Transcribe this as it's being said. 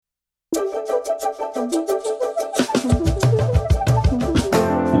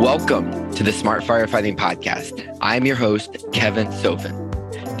Welcome to the Smart Firefighting Podcast. I'm your host, Kevin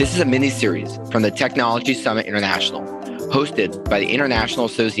Sofin. This is a mini-series from the Technology Summit International, hosted by the International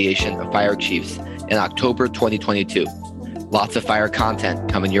Association of Fire Chiefs in October 2022. Lots of fire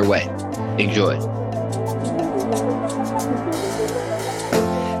content coming your way. Enjoy.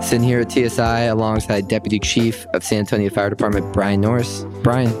 Sitting here at TSI alongside Deputy Chief of San Antonio Fire Department, Brian Norris.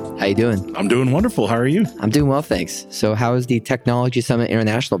 Brian, how you doing? I'm doing wonderful. How are you? I'm doing well, thanks. So how has the Technology Summit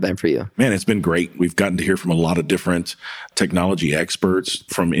International been for you? Man, it's been great. We've gotten to hear from a lot of different technology experts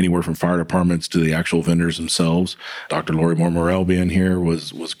from anywhere from fire departments to the actual vendors themselves. Dr. Lori Moore Morrell being here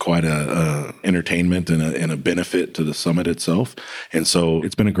was quite a entertainment and a benefit to the summit itself. And so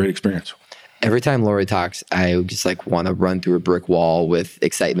it's been a great experience. Every time Lori talks, I just want to run through a brick wall with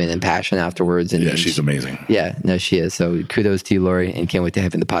excitement and passion afterwards. And she's amazing. Yeah, no, she is. So kudos to you, Lori, and can't wait to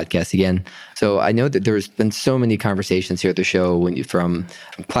have you in the podcast again. So I know that there's been so many conversations here at the show from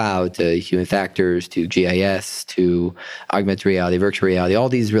cloud to human factors to GIS to augmented reality, virtual reality, all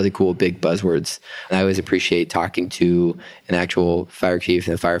these really cool big buzzwords. And I always appreciate talking to an actual fire chief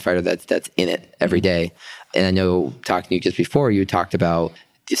and a firefighter that's in it every day. And I know talking to you just before, you talked about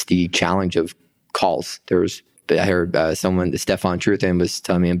just the challenge of calls. I heard Stefan Truthen was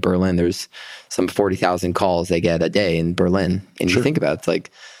telling me in Berlin, there's some 40,000 calls they get a day in Berlin. And Sure. You think about think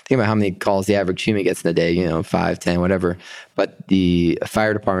about how many calls the average human gets in a day, 5, 10, whatever. But the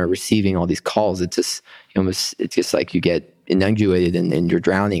fire department receiving all these calls, it's just like you get inundated and you're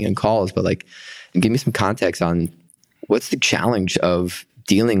drowning in calls. But give me some context on what's the challenge of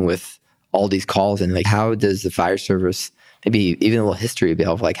dealing with all these calls and how does the fire service, maybe even a little history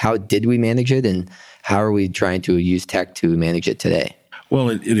of how did we manage it and how are we trying to use tech to manage it today? Well,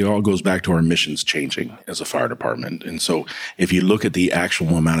 it all goes back to our missions changing as a fire department. And so if you look at the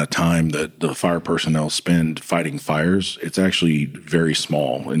actual amount of time that the fire personnel spend fighting fires, it's actually very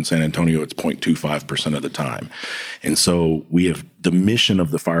small. In San Antonio, it's 0.25% of the time. And so the mission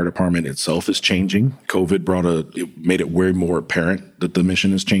of the fire department itself is changing. COVID it made it way more apparent that the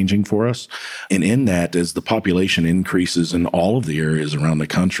mission is changing for us. And in that, as the population increases in all of the areas around the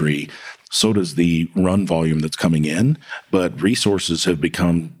country, so does the run volume that's coming in, but resources have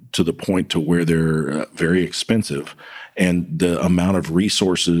become to the point to where they're very expensive. And the amount of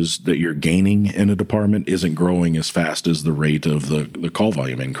resources that you're gaining in a department isn't growing as fast as the rate of the call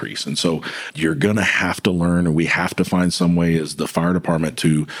volume increase. And so you're going to have to learn, or we have to find some way as the fire department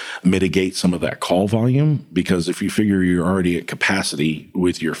to mitigate some of that call volume. Because if you figure you're already at capacity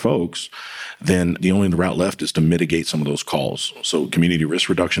with your folks, then the only route left is to mitigate some of those calls. So community risk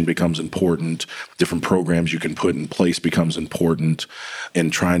reduction becomes important. Different programs you can put in place becomes important,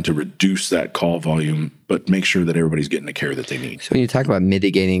 and trying to reduce that call volume, but make sure that everybody's getting the care that they need. So when you talk about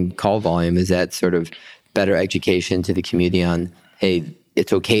mitigating call volume, is that sort of better education to the community on, hey,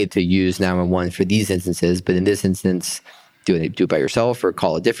 it's okay to use 911 for these instances, but in this instance, do it by yourself or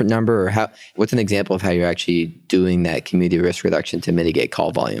call a different number? Or what's an example of how you're actually doing that community risk reduction to mitigate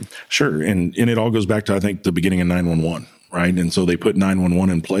call volume? Sure. And it all goes back to, I think, the beginning of 911, right? And so they put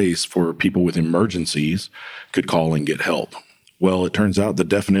 911 in place for people with emergencies could call and get help. Well, it turns out the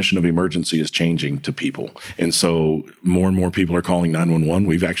definition of emergency is changing to people. And so more and more people are calling 911.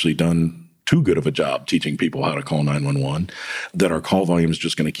 We've actually done too good of a job teaching people how to call 911, that our call volume is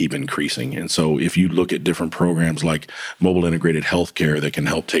just going to keep increasing. And so if you look at different programs like mobile integrated healthcare that can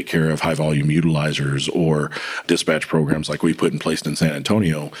help take care of high volume utilizers, or dispatch programs like we put in place in San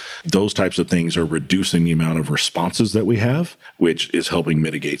Antonio, those types of things are reducing the amount of responses that we have, which is helping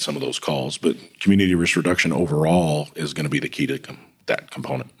mitigate some of those calls. But community risk reduction overall is going to be the key to that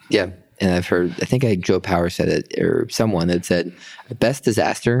component. Yeah. And I've heard, I think Joe Power said it, or someone had said, the best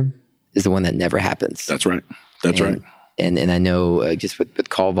disaster is the one that never happens. That's right. Right. And I know just with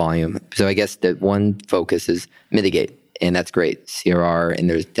call volume. So I guess that one focus is mitigate, and that's great. CRR, and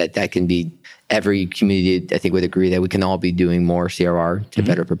there's that can be, every community I think would agree that we can all be doing more CRR to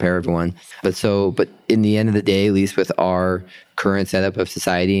better prepare everyone. But in the end of the day, at least with our current setup of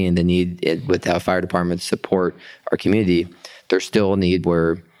society and the need with how fire departments support our community, there's still a need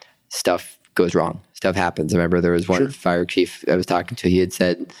where stuff goes wrong. Stuff happens. I remember there was one fire chief I was talking to, he had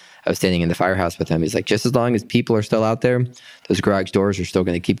said, I was standing in the firehouse with him. He's like, just as long as people are still out there, those garage doors are still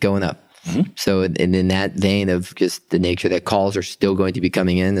going to keep going up. Mm-hmm. So in that vein of just the nature that calls are still going to be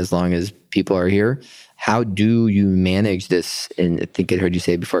coming in as long as people are here, how do you manage this? And I think I heard you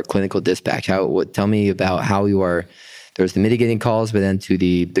say before, clinical dispatch. Tell me about how you are, there's the mitigating calls, but then to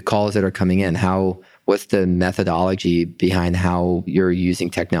the calls that are coming in, what's the methodology behind how you're using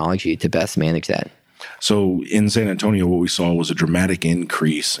technology to best manage that? So in San Antonio, what we saw was a dramatic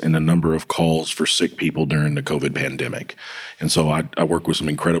increase in the number of calls for sick people during the COVID pandemic. And so I work with some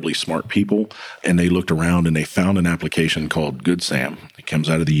incredibly smart people, and they looked around and they found an application called GoodSam. It comes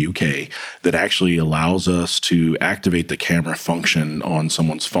out of the UK that actually allows us to activate the camera function on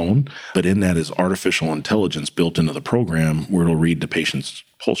someone's phone. But in that is artificial intelligence built into the program where it'll read the patient's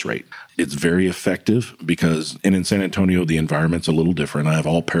pulse rate. It's very effective because in San Antonio, the environment's a little different. I have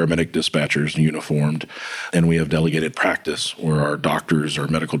all paramedic dispatchers uniformed, and we have delegated practice where our doctors, our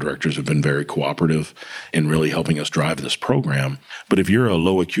medical directors have been very cooperative in really helping us drive this program. But if you're a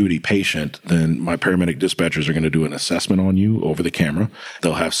low acuity patient, then my paramedic dispatchers are going to do an assessment on you over the camera.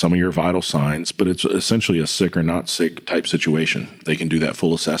 They'll have some of your vital signs, but it's essentially a sick or not sick type situation. They can do that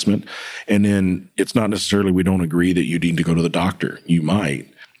full assessment. And then it's not necessarily we don't agree that you need to go to the doctor. You might,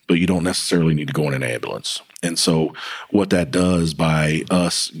 but you don't necessarily need to go in an ambulance. And so what that does by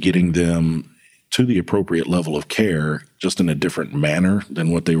us getting them to the appropriate level of care just in a different manner than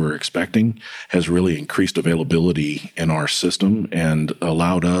what they were expecting has really increased availability in our system and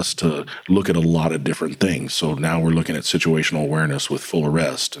allowed us to look at a lot of different things. So now we're looking at situational awareness with full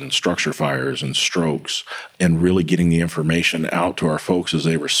arrest and structure fires and strokes and really getting the information out to our folks as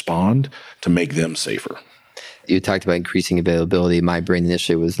they respond to make them safer. You talked about increasing availability. My brain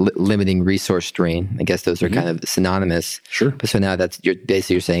initially was limiting resource strain. I guess those are kind of synonymous. Sure. But so now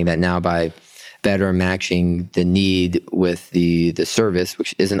you're saying that now by better matching the need with the service,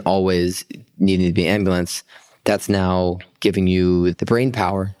 which isn't always needing to be ambulance, that's now giving you the brain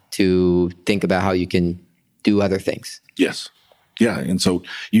power to think about how you can do other things. Yes. Yeah. And so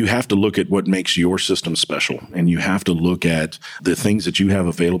you have to look at what makes your system special, and you have to look at the things that you have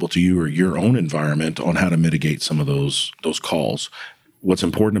available to you or your own environment on how to mitigate some of those calls. What's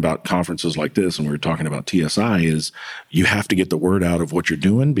important about conferences like this, and we were talking about TSI, is you have to get the word out of what you're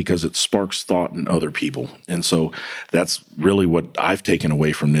doing because it sparks thought in other people. And so that's really what I've taken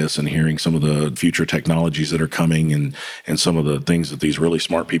away from this, and hearing some of the future technologies that are coming and some of the things that these really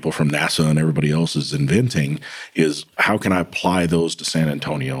smart people from NASA and everybody else is inventing is how can I apply those to San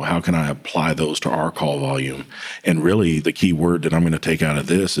Antonio? How can I apply those to our call volume? And really the key word that I'm going to take out of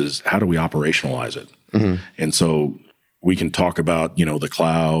this is how do we operationalize it? Mm-hmm. And so we can talk about, the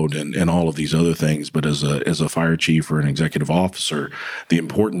cloud and all of these other things, but as a fire chief or an executive officer, the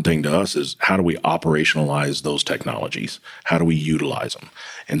important thing to us is how do we operationalize those technologies? How do we utilize them?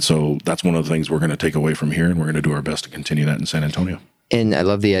 And so that's one of the things we're going to take away from here, and we're going to do our best to continue that in San Antonio. And I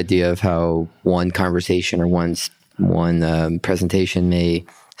love the idea of how one conversation or one presentation may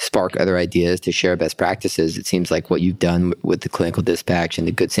spark other ideas to share best practices. It seems like what you've done with the clinical dispatch and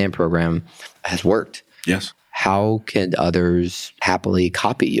the GoodSam program has worked. Yes. How can others happily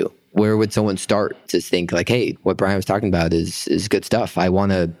copy you? Where would someone start to think like, hey, what Brian was talking about is good stuff. I'd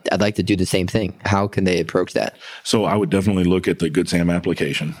like to do the same thing. How can they approach that? So I would definitely look at the GoodSam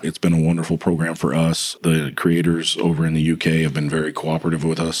application. It's been a wonderful program for us. The creators over in the UK have been very cooperative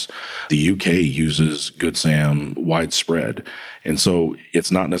with us. The UK uses GoodSam widespread. And so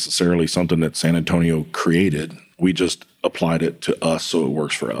it's not necessarily something that San Antonio created. We just applied it to us so it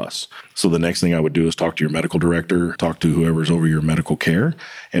works for us. So the next thing I would do is talk to your medical director, talk to whoever's over your medical care,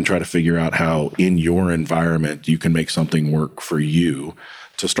 and try to figure out how in your environment you can make something work for you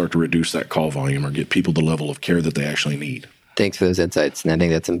to start to reduce that call volume or get people the level of care that they actually need. Thanks for those insights. And I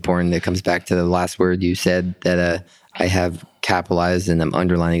think that's important. It comes back to the last word you said that I have capitalized and I'm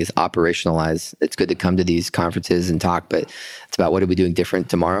underlining is operationalize. It's good to come to these conferences and talk, but it's about what are we doing different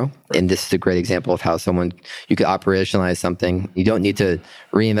tomorrow? And this is a great example of how you could operationalize something. You don't need to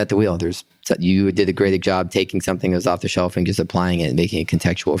reinvent the wheel. You did a great job taking something that was off the shelf and just applying it and making it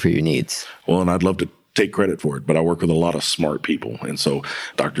contextual for your needs. Well, and I'd love to take credit for it, but I work with a lot of smart people. And so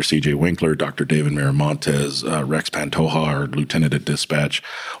Dr. CJ Winkler, Dr. David Miramontes, Rex Pantoja, our lieutenant at dispatch,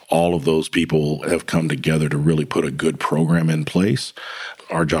 all of those people have come together to really put a good program in place.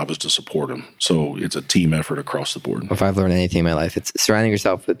 Our job is to support them. So it's a team effort across the board. If I've learned anything in my life, it's surrounding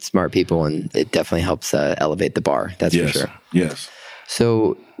yourself with smart people, and it definitely helps elevate the bar. That's for sure. Yes.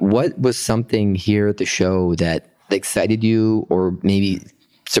 So what was something here at the show that excited you or maybe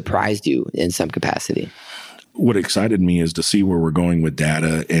surprised you in some capacity? What excited me is to see where we're going with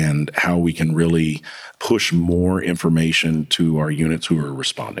data and how we can really push more information to our units who are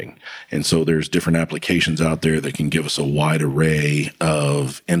responding. And so there's different applications out there that can give us a wide array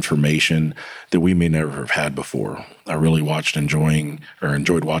of information that we may never have had before. I really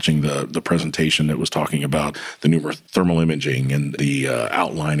enjoyed watching the presentation that was talking about the new thermal imaging and the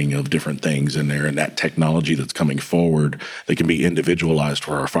outlining of different things in there, and that technology that's coming forward that can be individualized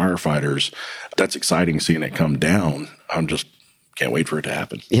for our firefighters. That's exciting seeing it come down. I'm just can't wait for it to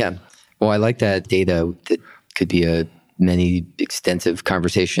happen. Yeah. Well, I like that data. That could be a many extensive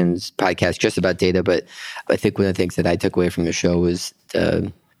conversations, podcasts just about data. But I think one of the things that I took away from the show was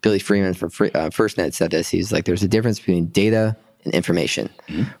Billy Freeman from FirstNet said this. He's like, there's a difference between data and information,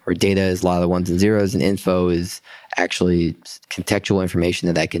 where data is a lot of ones and zeros, and info is actually contextual information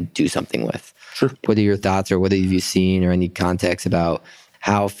that I can do something with. Sure. What are your thoughts, or what have you seen, or any context about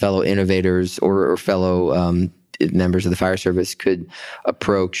how fellow innovators or fellow members of the fire service could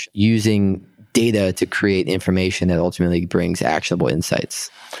approach using data to create information that ultimately brings actionable insights?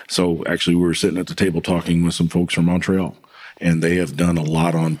 So actually, we were sitting at the table talking with some folks from Montreal, and they have done a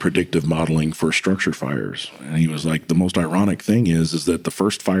lot on predictive modeling for structure fires. And he was like, the most ironic thing is that the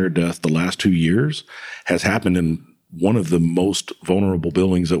first fire death the last 2 years has happened in one of the most vulnerable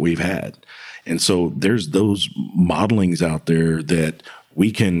buildings that we've had. And so there's those modelings out there that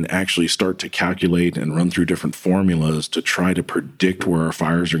we can actually start to calculate and run through different formulas to try to predict where our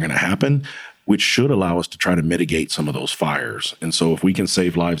fires are going to happen, which should allow us to try to mitigate some of those fires. And so if we can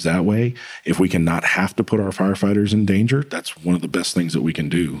save lives that way, if we can not have to put our firefighters in danger, that's one of the best things that we can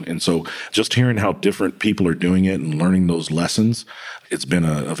do. And so just hearing how different people are doing it and learning those lessons, it's been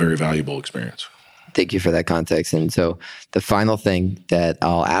a very valuable experience. Thank you for that context. And so the final thing that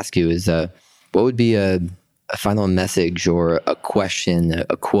I'll ask you is, what would be a final message or a question,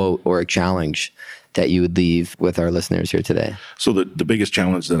 a quote, or a challenge that you would leave with our listeners here today? So the biggest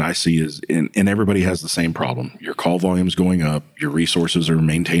challenge that I see is, and everybody has the same problem. Your call volume is going up. Your resources are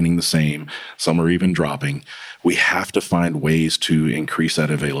maintaining the same. Some are even dropping. We have to find ways to increase that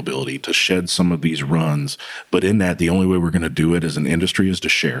availability, to shed some of these runs. But in that, the only way we're going to do it as an industry is to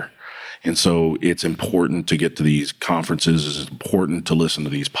share. And so it's important to get to these conferences. It's important to listen to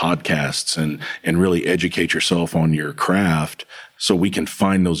these podcasts and really educate yourself on your craft so we can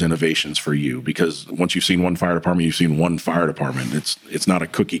find those innovations for you. Because once you've seen one fire department, you've seen one fire department. It's not a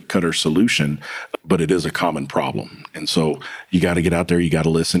cookie cutter solution, but it is a common problem. And so you got to get out there. You got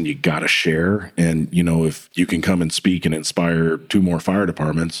to listen. You got to share. And, if you can come and speak and inspire 2 more fire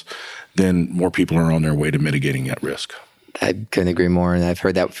departments, then more people are on their way to mitigating that risk. I couldn't agree more. And I've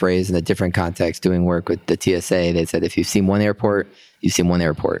heard that phrase in a different context doing work with the TSA. They said, if you've seen one airport, you've seen one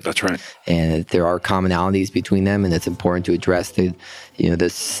airport. That's right. And there are commonalities between them, and it's important to address the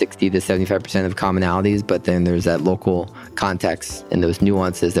 60 to 75% of commonalities, but then there's that local context and those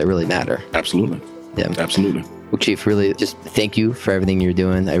nuances that really matter. Absolutely. Yeah. Absolutely. Well, Chief, really just thank you for everything you're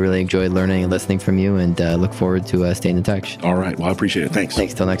doing. I really enjoyed learning and listening from you, and look forward to staying in touch. All right. Well, I appreciate it. Thanks.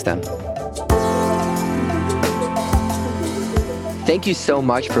 Thanks. Till next time. Thank you so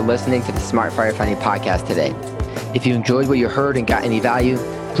much for listening to the Smart Firefighting Podcast today. If you enjoyed what you heard and got any value,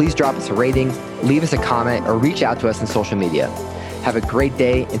 please drop us a rating, leave us a comment, or reach out to us on social media. Have a great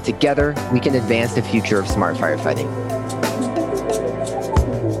day, and together we can advance the future of smart firefighting.